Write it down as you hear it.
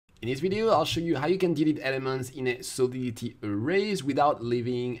In this video, I'll show you how you can delete elements in a Solidity arrays without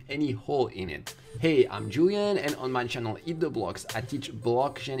leaving any hole in it. Hey, I'm Julian, and on my channel EatTheBlocks, I teach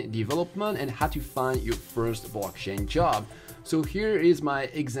blockchain development and how to find your first blockchain job. So here is my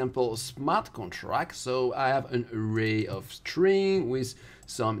example smart contract. So I have an array of string with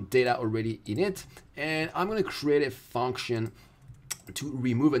some data already in it, and I'm going to create a function to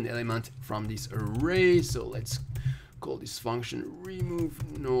remove an element from this array. So let's call this function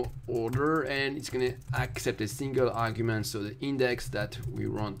remove no order, and it's going to accept a single argument, so the index that we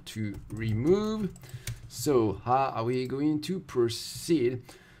want to remove. So how are we going to proceed?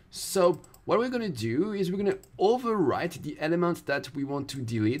 So what we're going to do is we're going to overwrite the element that we want to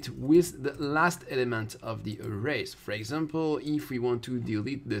delete with the last element of the array. So for example, if we want to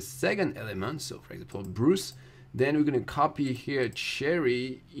delete the second element, so for example Bruce, then we're going to copy here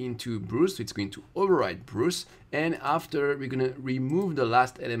Cherry into Bruce, so it's going to overwrite Bruce, and after we're going to remove the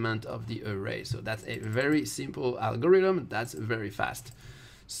last element of the array. So that's a very simple algorithm, that's very fast.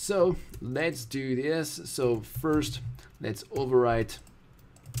 So let's do this. So first let's overwrite,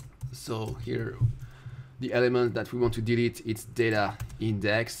 so here the element that we want to delete, it's data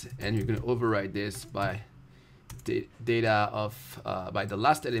index, and we're going to overwrite this by data of by the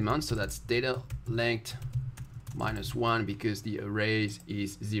last element, so that's data length -1 because the array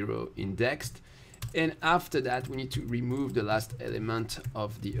is 0 indexed. And after that we need to remove the last element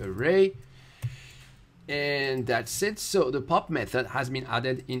of the array, and that's it. So the pop method has been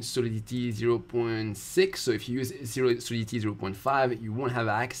added in Solidity 0.6, so if you use Solidity 0.5 you won't have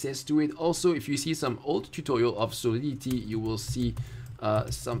access to it. Also, if you see some old tutorial of Solidity, you will see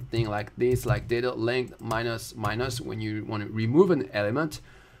something like this, like data length minus when you want to remove an element.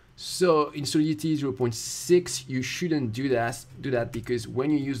 So in Solidity 0.6 you shouldn't do that because when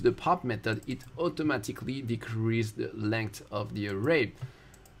you use the pop method it automatically decreases the length of the array.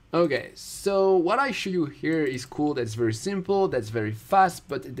 Okay, so what I show you here is cool, that's very simple, that's very fast,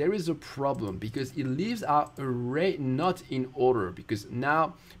 but there is a problem because it leaves our array not in order, because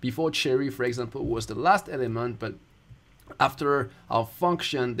now before Cherry, for example, was the last element, but after our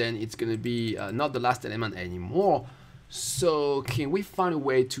function then it's going to be not the last element anymore. So can we find a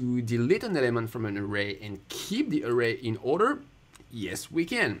way to delete an element from an array and keep the array in order? Yes, we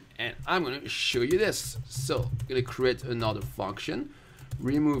can, and I'm going to show you this. So I'm going to create another function,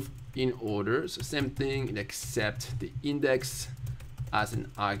 remove in order. So same thing, accept the index as an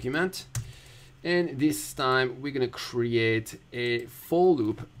argument, and this time we're going to create a for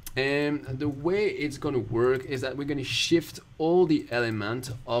loop. And the way it's going to work is that we're going to shift all the element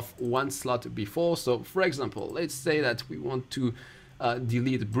of one slot before. So for example, let's say that we want to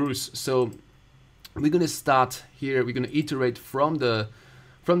delete Bruce. So we're going to start here, we're going to iterate from the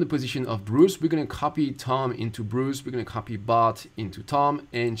position of Bruce. We're going to copy Tom into Bruce, we're going to copy Bart into Tom,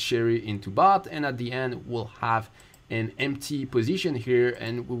 and Cherry into Bart, and at the end we'll have an empty position here,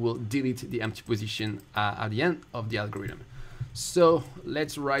 and we will delete the empty position at the end of the algorithm. So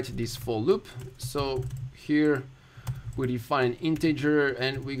let's write this for loop. So here we define an integer,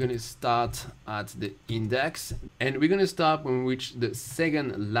 and we're going to start at the index, and we're going to stop when we reach the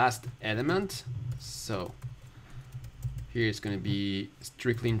second last element. So here it's going to be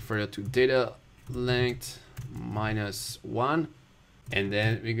strictly inferior to data length -1, and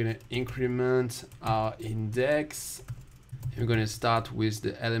then we're going to increment our index. We're going to start with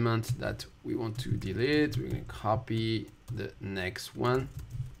the element that we want to delete. We're going to copy the next one,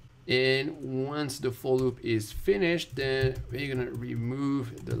 and once the for loop is finished, then we're going to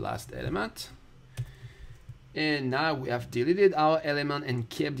remove the last element. And now we have deleted our element and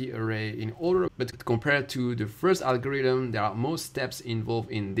kept the array in order. But compared to the first algorithm, there are more steps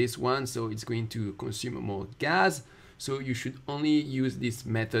involved in this one, so it's going to consume more gas. So you should only use this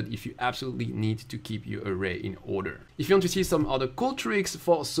method if you absolutely need to keep your array in order. If you want to see some other cool tricks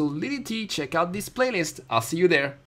for Solidity, check out this playlist. I'll see you there.